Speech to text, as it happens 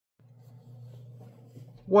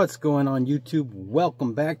What's going on, YouTube?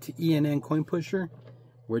 Welcome back to ENN Coin Pusher.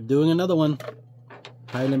 We're doing another one.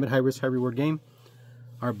 High limit, high risk, high reward game.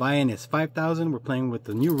 Our buy-in is 5,000. We're playing with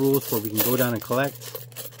the new rules where we can go down and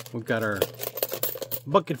collect. We've got our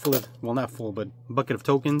bucket full of, well, not full, but bucket of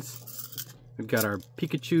tokens. We've got our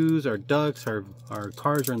Pikachus, our ducks, our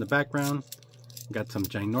cars are in the background. We've got some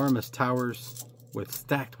ginormous towers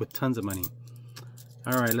stacked with tons of money.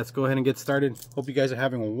 Alright, let's go ahead and get started. Hope you guys are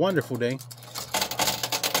having a wonderful day.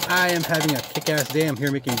 I am having a kick-ass day. I'm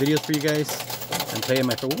here making videos for you guys. I'm playing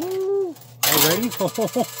my phone. Woo! Already?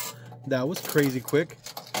 That was crazy quick.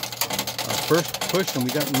 Our first push, and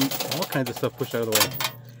we got all kinds of stuff pushed out of the way.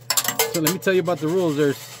 So let me tell you about the rules.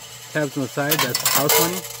 There's tabs on the side. That's house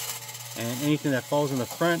money. And anything that falls in the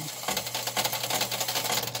front,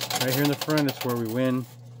 right here in the front, is where we win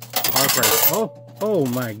our prize. Oh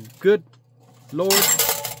my good Lord,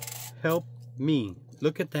 help me.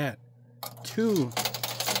 Look at that. Two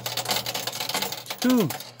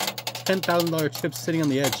 $10,000 chips sitting on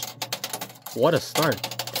the edge. What a start.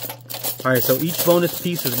 Alright, so each bonus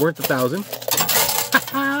piece is worth 1,000.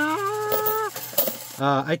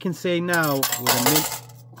 I can say now, with a minute,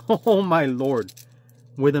 oh my Lord,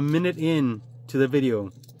 with a minute in to the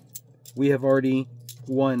video, we have already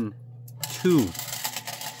won two.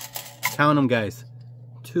 Count them, guys.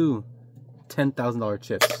 Two $10,000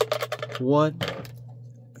 chips. What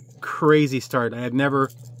crazy start. I have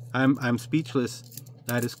never, I'm speechless.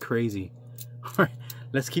 That is crazy. All right,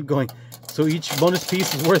 let's keep going. So each bonus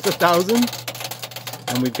piece is worth 1,000,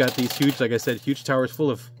 and we've got these huge, like I said, huge towers full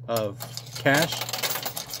of cash.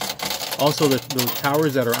 Also those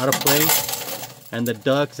towers that are out of play, and the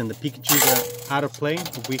ducks and the Pikachus that are out of play.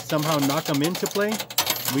 If we somehow knock them into play,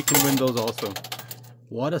 we can win those also.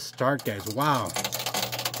 What a start, guys. Wow,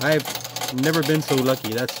 I've never been so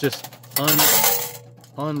lucky. That's just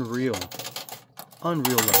unreal luck.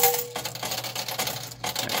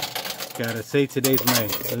 Gotta say, today's my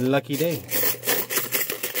lucky day.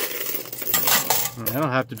 I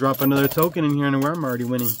don't have to drop another token in here anywhere. I'm already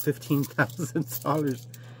winning $15,000.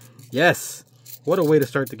 Yes, what a way to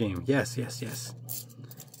start the game. Yes.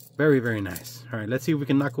 Very, very nice. All right, let's see if we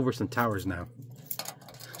can knock over some towers now.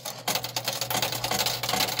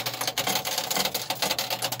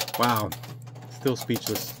 Wow, still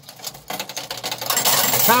speechless.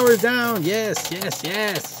 Towers down. Yes.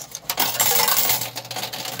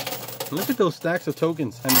 Look at those stacks of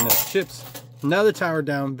tokens. I mean, chips. Another tower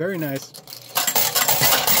down. Very nice.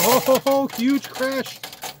 Oh, huge crash.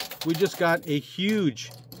 We just got a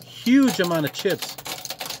huge amount of chips.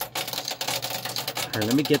 All right,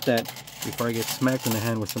 let me get that before I get smacked in the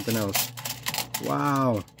hand with something else.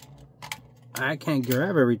 Wow. I can't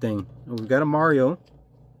grab everything. We've got a Mario.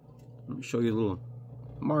 Let me show you a little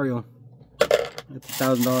Mario. That's a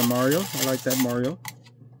 $1,000 Mario. I like that Mario.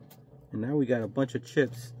 And now we got a bunch of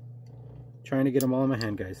chips. Trying to get them all in my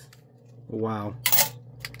hand, guys. Wow,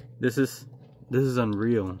 this is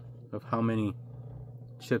unreal of how many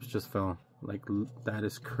chips just fell. Like, that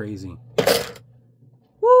is crazy.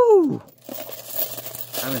 Woo!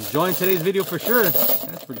 I'm enjoying today's video for sure.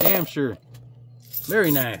 That's for damn sure.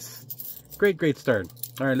 Very nice. Great start.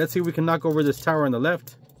 All right, let's see if we can knock over this tower on the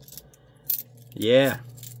left. Yeah,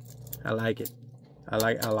 I like it. I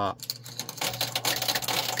like it a lot.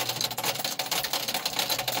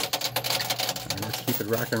 Let's keep it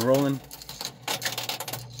rock and rolling.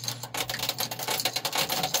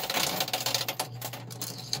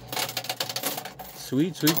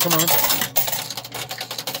 Sweet, come on.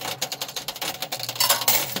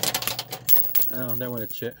 Oh, that went a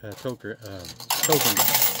token.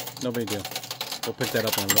 No big deal. We'll pick that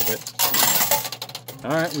up in a little bit.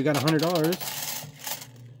 All right, we got $100.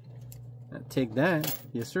 Take that.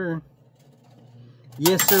 Yes, sir.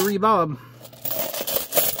 Yes, sir, Bob.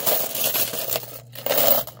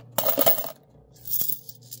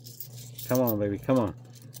 Come on, baby, come on.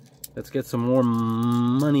 Let's get some more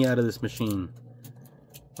money out of this machine.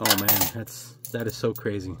 Oh man, that is so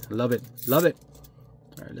crazy. Love it. All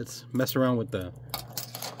right, let's mess around with the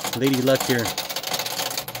Lady Luck here.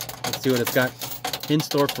 Let's see what it's got in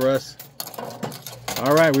store for us.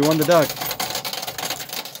 All right, we won the duck.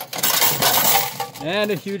 And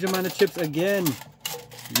a huge amount of chips again.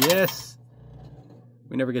 Yes.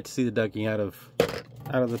 We never get to see the ducking out of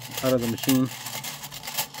the machine.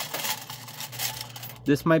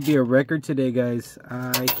 This might be a record today, guys.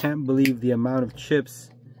 I can't believe the amount of chips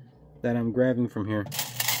that I'm grabbing from here.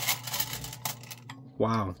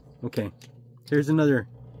 Wow. Okay. Here's another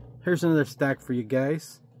stack for you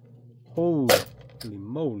guys. Holy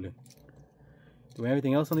moly. Do we have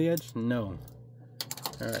anything else on the edge? No.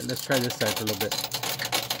 Alright, let's try this side for a little bit.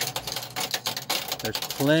 There's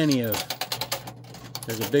plenty of...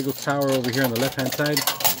 There's a big tower over here on the left-hand side.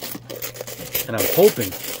 And I'm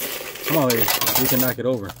hoping... Come on, baby. We can knock it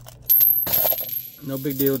over. No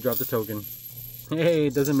big deal. Drop the token. Hey,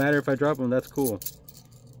 it doesn't matter if I drop them. That's cool.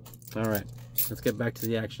 Alright. Let's get back to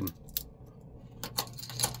the action.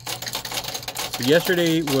 So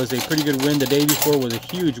yesterday was a pretty good win. The day before was a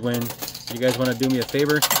huge win. If you guys want to do me a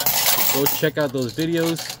favor, go check out those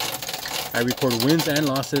videos. I record wins and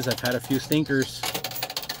losses. I've had a few stinkers.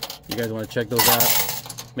 You guys want to check those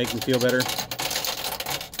out. Make me feel better.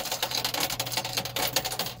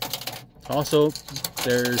 Also,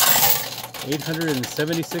 there's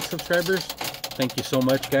 876 subscribers. Thank you so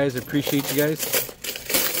much, guys. I appreciate you guys.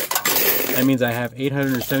 That means I have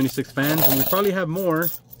 876 fans, and we probably have more,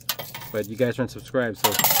 but you guys aren't subscribed,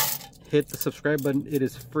 so hit the subscribe button. It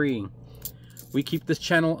is free. We keep this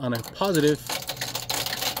channel on a positive.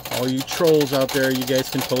 All you trolls out there, you guys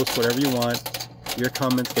can post whatever you want. Your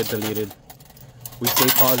comments get deleted. We stay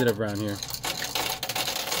positive around here.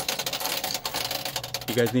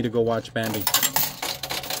 You guys need to go watch Bambi.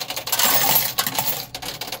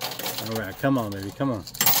 Alright, come on, baby, come on.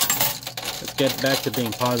 Let's get back to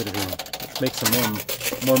being positive here. Let's make some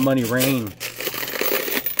more money rain.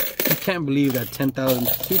 I can't believe that two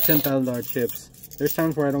 $10,000 chips. There's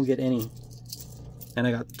times where I don't get any. And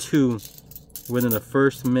I got 2 within the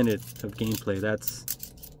first minute of gameplay.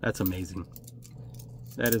 That's amazing.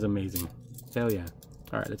 That is amazing. Hell yeah.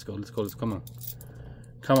 Alright, let's go, come on.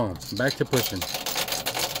 Come on, back to pushing.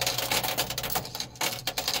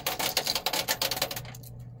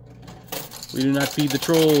 We do not feed the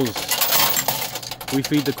trolls. We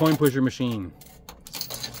feed the coin pusher machine.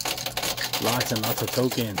 Lots and lots of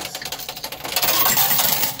tokens.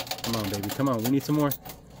 Come on, baby. Come on. We need some more.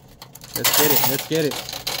 Let's get it. Let's get it.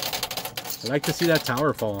 I like to see that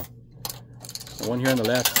tower fall. The one here on the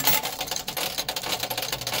left.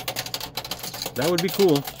 That would be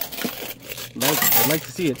cool. I'd like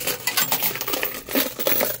to see it.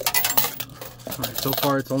 Alright, so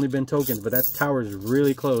far it's only been tokens, but that tower is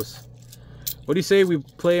really close. What do you say we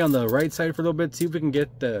play on the right side for a little bit, see if we can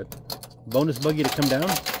get the bonus buggy to come down?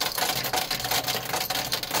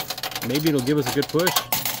 Maybe it'll give us a good push.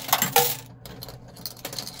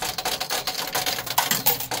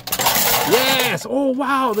 Yes! Oh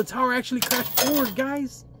wow, the tower actually crashed forward,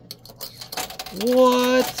 guys.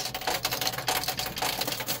 What?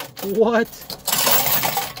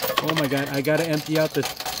 Oh my god, I gotta empty out this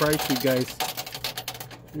price sheet, guys.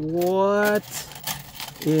 What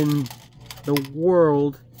in the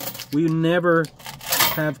world? We never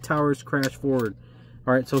have towers crash forward.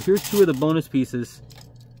 Alright, so here's 2 of the bonus pieces.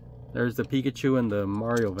 There's the Pikachu and the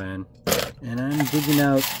Mario van. And I'm digging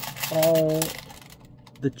out all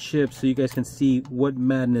the chips so you guys can see what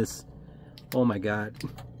madness. Oh my god.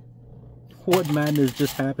 What madness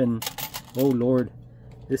just happened. Oh lord.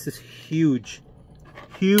 This is huge.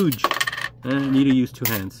 Huge. And I need to use 2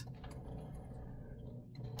 hands.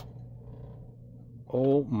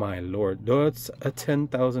 Oh my lord, that's a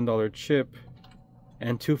 $10,000 chip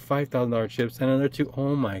and 2 $5,000 chips and another 2.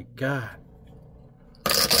 Oh my god.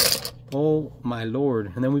 Oh my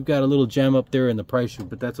lord. And then we've got a little gem up there in the price chute,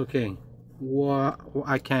 but that's okay. What?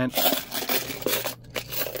 I can't.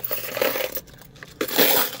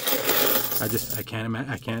 I can't imagine.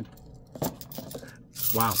 I can't.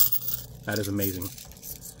 Wow. That is amazing.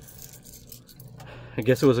 I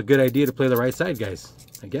guess it was a good idea to play the right side, guys.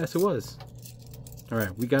 I guess it was.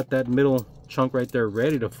 Alright, we got that middle chunk right there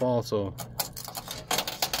ready to fall, so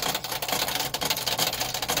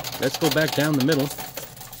let's go back down the middle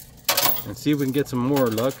and see if we can get some more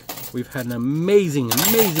luck. We've had an amazing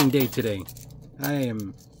day today. I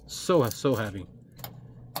am so happy.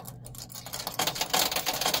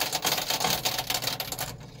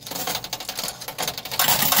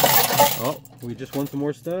 Oh, we just won some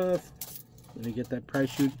more stuff. Let me get that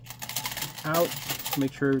price chute out.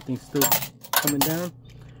 Make sure everything's still coming down.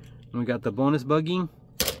 And we got the bonus buggy and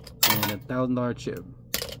a $1,000 chip.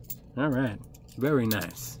 All right, very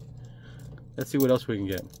nice. Let's see what else we can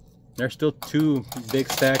get. There's still 2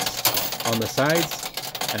 big stacks on the sides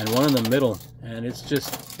and 1 in the middle, and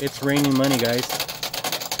it's raining money, guys.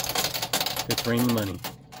 It's raining money,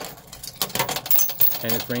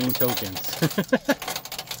 and it's raining tokens.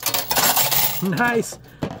 Nice.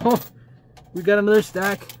 Oh, we got another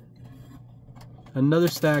stack. Another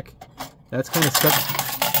stack. That's kind of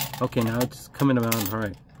stuck. Okay, now it's coming around. All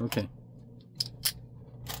right. Okay.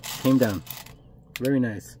 Came down. Very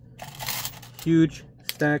nice. Huge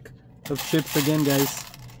stack of chips again, guys.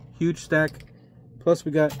 Huge stack. Plus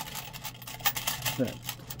we got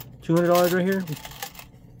 $200 right here.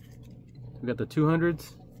 We got the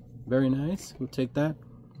 200s. Very nice. We'll take that.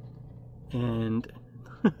 And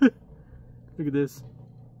look at this.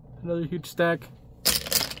 Another huge stack.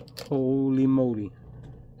 Holy moly.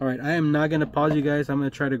 Alright, I am not going to pause you guys. I'm going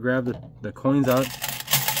to try to grab the coins out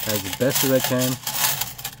as best as I can.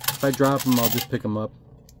 If I drop them, I'll just pick them up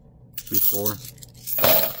before.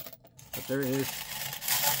 But there is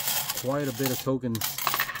quite a bit of tokens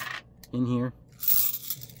in here.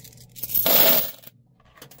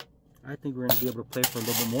 I think we're going to be able to play for a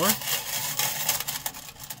little bit more.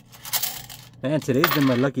 Man, today's been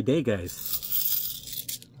my lucky day,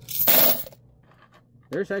 guys.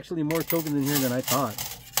 There's actually more tokens in here than I thought.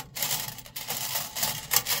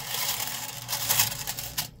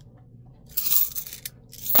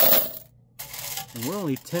 And we're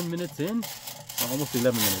only 10 minutes in, almost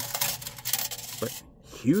 11 minutes. But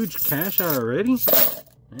huge cash out already?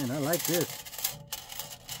 Man, I like this.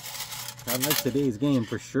 I like today's game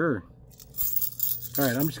for sure.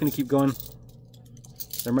 Alright, I'm just going to keep going.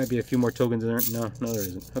 There might be a few more tokens in there. No, there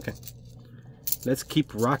isn't. Okay. Let's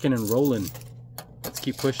keep rocking and rolling. Let's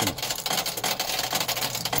keep pushing.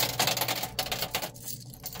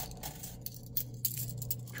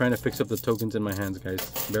 Trying to fix up the tokens in my hands, guys.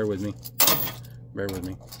 Bear with me. Bear with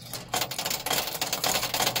me.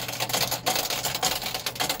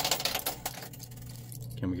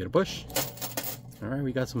 Can we get a push? Alright,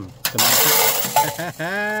 we got some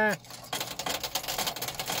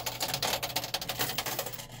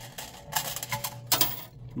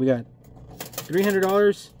We got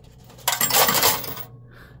 $300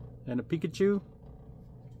 and a Pikachu.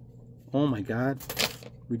 Oh my god.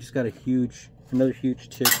 We just got another huge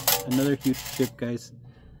chip. Another huge chip, guys.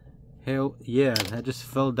 Hell yeah, that just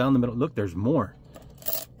fell down the middle. Look, there's more.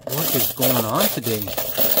 What is going on today?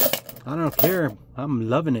 I don't care. I'm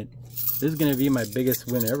loving it. This is going to be my biggest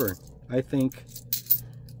win ever. I think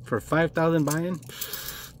for 5,000 buy-in,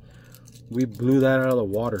 we blew that out of the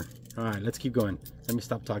water. All right, let's keep going. Let me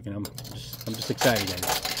stop talking. I'm just excited, guys.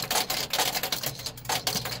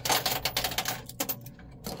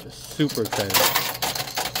 Just super excited.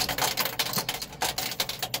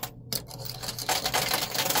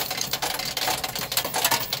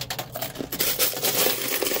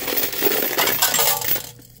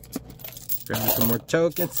 Grabbing some more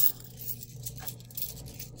tokens.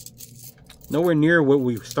 Nowhere near what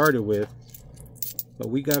we started with, but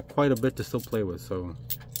we got quite a bit to still play with, so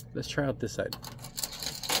let's try out this side.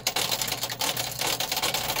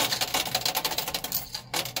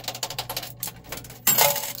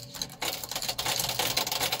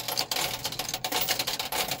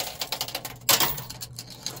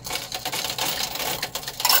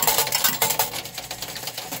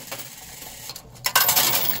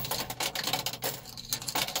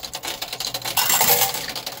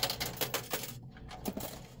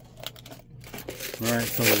 Alright,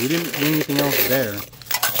 so we didn't win anything else there.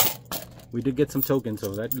 We did get some tokens,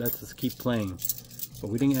 so let's just keep playing.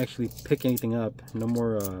 But we didn't actually pick anything up. No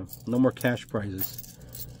more cash prizes.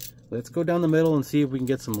 Let's go down the middle and see if we can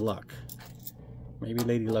get some luck. Maybe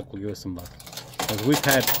Lady Luck will give us some luck. Because we've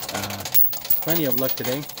had plenty of luck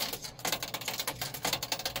today.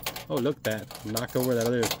 Oh, look at that. Knocked over that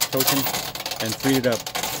other token and freed it up.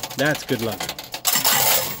 That's good luck.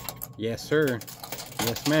 Yes, sir.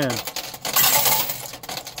 Yes, ma'am.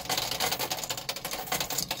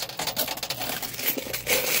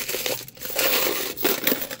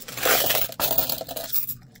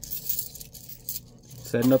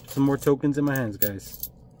 Setting up some more tokens in my hands, guys.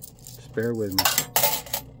 Just bear with me.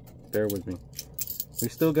 Bear with me. We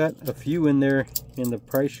still got a few in there in the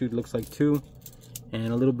prize chute, looks like 2,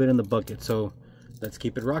 and a little bit in the bucket. So let's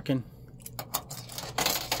keep it rocking.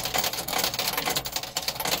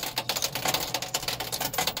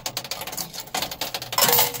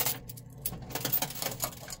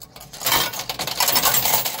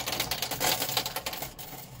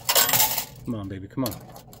 Come on, baby, come on.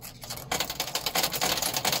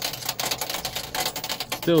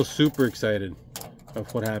 Still super excited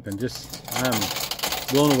of what happened. I'm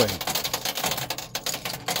blown away.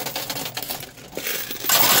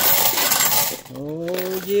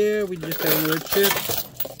 Oh yeah, we just got another chip.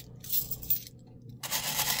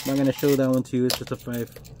 I'm not gonna show that one to you. It's just a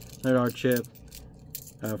 $500 chip.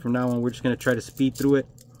 From now on, we're just gonna try to speed through it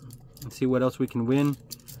and see what else we can win.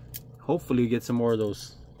 Hopefully, get some more of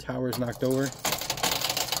those towers knocked over.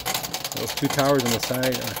 Those 2 towers on the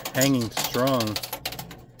side are hanging strong.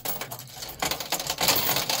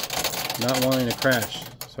 Not wanting to crash,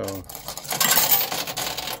 so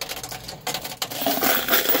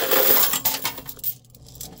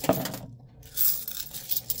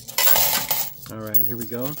all right, here we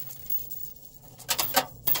go.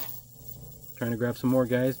 Trying to grab some more,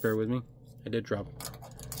 guys. Bear with me. I did drop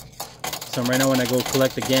some right now. When I go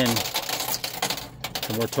collect again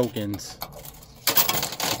some more tokens,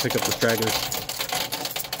 I'll pick up the stragglers.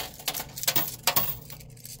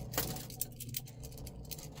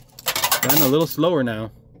 Gotten a little slower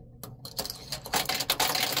now.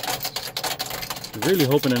 I was really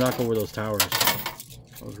hoping to knock over those towers.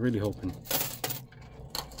 I was really hoping.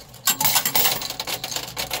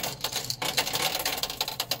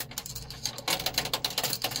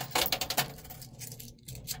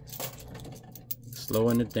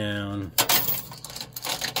 Slowing it down.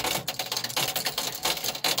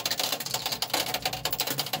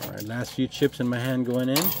 Alright, last few chips in my hand going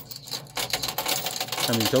in.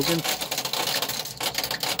 How many tokens?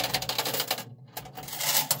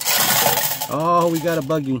 Oh, we got a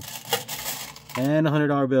buggy. And a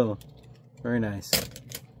 $100 bill. Very nice.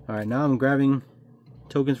 Alright, now I'm grabbing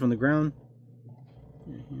tokens from the ground.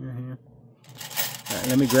 Here. Alright,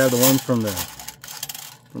 let me grab the ones from the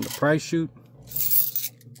prize chute.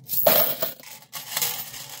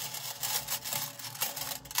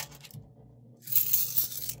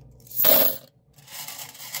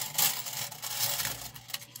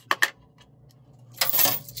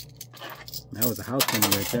 That was a house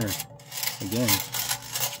coming right there. Again,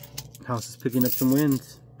 house is picking up some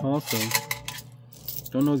wins also.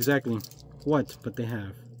 Don't know exactly what, but they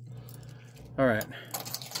have. All right.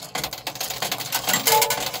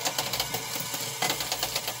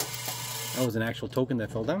 That was an actual token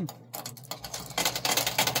that fell down.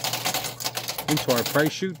 Into our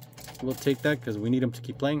prize chute. We'll take that because we need them to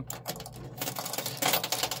keep playing.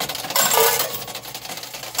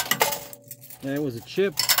 Yeah, it was a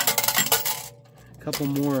chip. Couple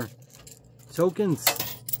more tokens.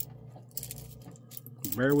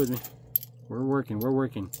 Bear with me. We're working.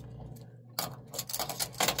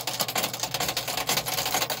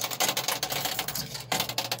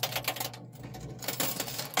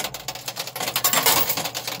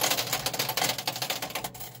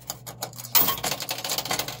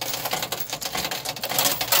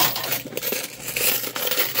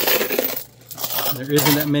 There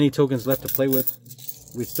isn't that many tokens left to play with.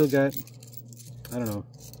 We still got, I don't know,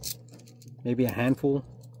 maybe a handful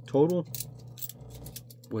total,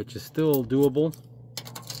 which is still doable.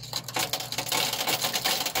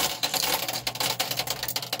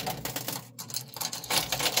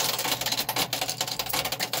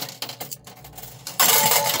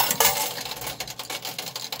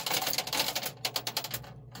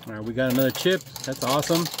 All right, we got another chip. That's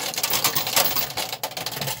awesome.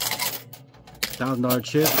 $1,000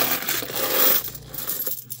 chip.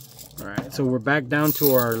 Alright, so we're back down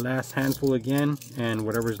to our last handful again, and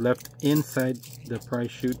whatever's left inside the prize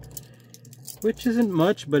chute, which isn't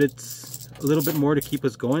much, but it's a little bit more to keep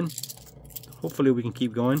us going. Hopefully we can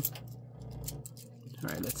keep going.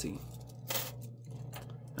 Alright, let's see.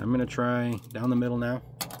 I'm gonna try down the middle now.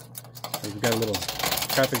 We've got a little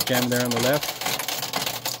traffic jam there on the left.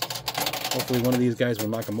 Hopefully one of these guys will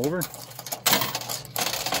knock them over.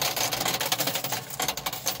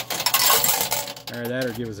 Or that,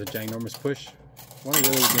 or give us a ginormous push. One of the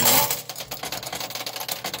other would be nice.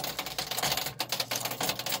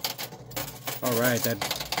 Alright, that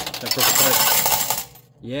perfect part.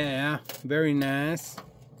 Yeah, very nice.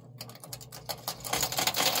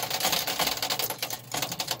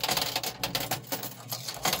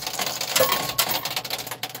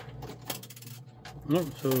 Oh,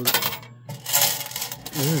 so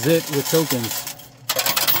this is it with tokens.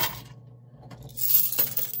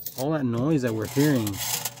 All that noise that we're hearing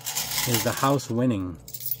is the house winning.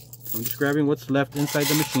 I'm just grabbing what's left inside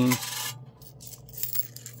the machine.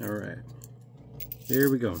 Alright.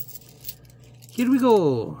 Here we go. Here we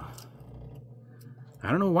go.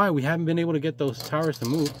 I don't know why we haven't been able to get those towers to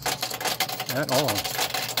move at all. I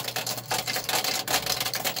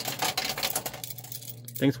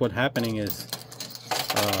think what's happening is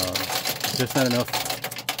just not enough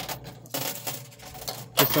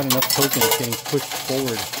tokens getting pushed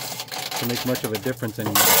forward to make much of a difference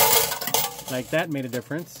anymore. Like that made a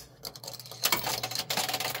difference.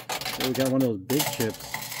 So we got one of those big chips.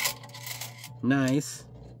 Nice.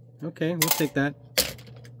 Okay, we'll take that.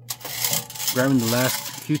 Grabbing the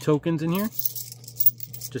last few tokens in here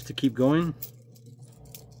just to keep going.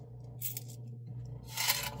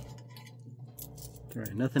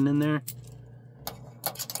 Alright, nothing in there.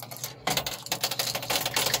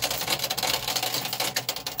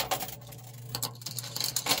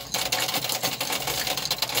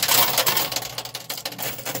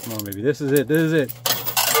 Come on, baby. This is it. This is it.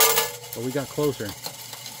 But we got closer.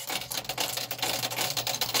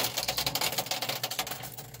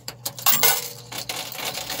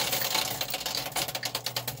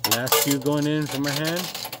 Last few going in from my hand.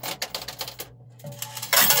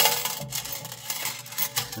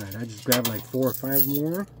 Alright, I just grabbed like 4 or 5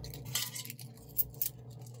 more.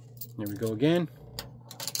 Here we go again.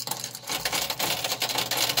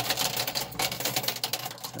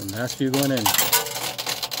 And last few going in.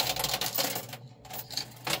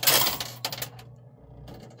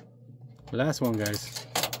 Last one, guys.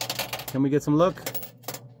 Can we get some luck?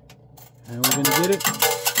 And we're gonna get it.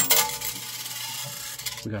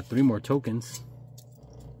 We got 3 more tokens.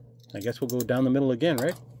 I guess we'll go down the middle again,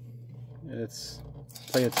 right? Let's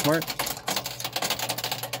play it smart.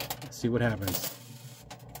 Let's see what happens.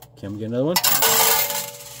 Can we get another one?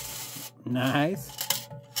 Nice.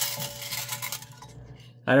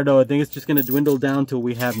 I don't know. I think it's just gonna dwindle down till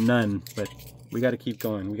we have none. But we got to keep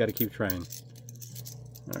going. We got to keep trying.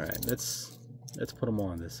 All right, let's put them all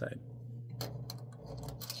on this side.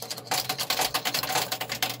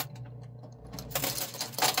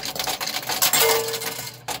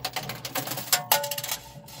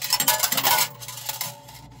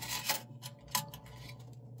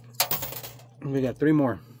 We got 3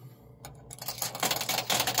 more.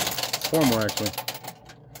 4 more actually.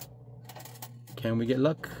 Can we get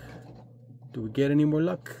luck? Do we get any more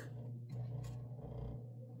luck?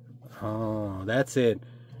 Oh, that's it.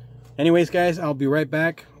 Anyways, guys, I'll be right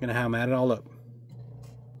back. I'm gonna have them add it all up.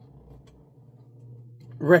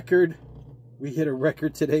 Record. We hit a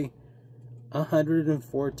record today.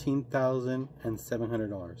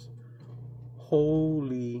 $114,700.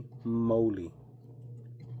 Holy moly.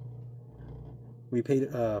 We paid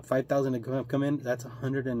 $5,000 to come in. That's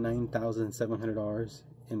 $109,700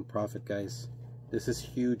 in profit, guys. This is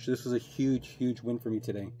huge. This was a huge win for me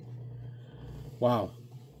today. Wow.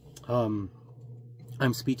 I'm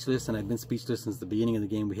speechless, and I've been speechless since the beginning of the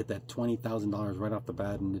game. We hit that $20,000 right off the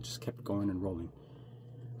bat, and it just kept going and rolling.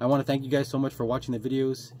 I want to thank you guys so much for watching the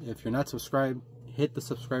videos. If you're not subscribed, hit the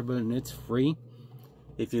subscribe button. It's free.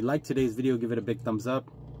 If you like today's video, give it a big thumbs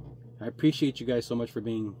up. I appreciate you guys so much for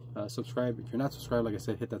being subscribed. If you're not subscribed, like I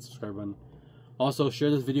said, hit that subscribe button. Also, share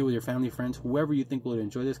this video with your family, friends, whoever you think will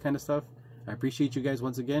enjoy this kind of stuff. I appreciate you guys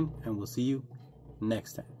once again, and we'll see you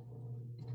next time.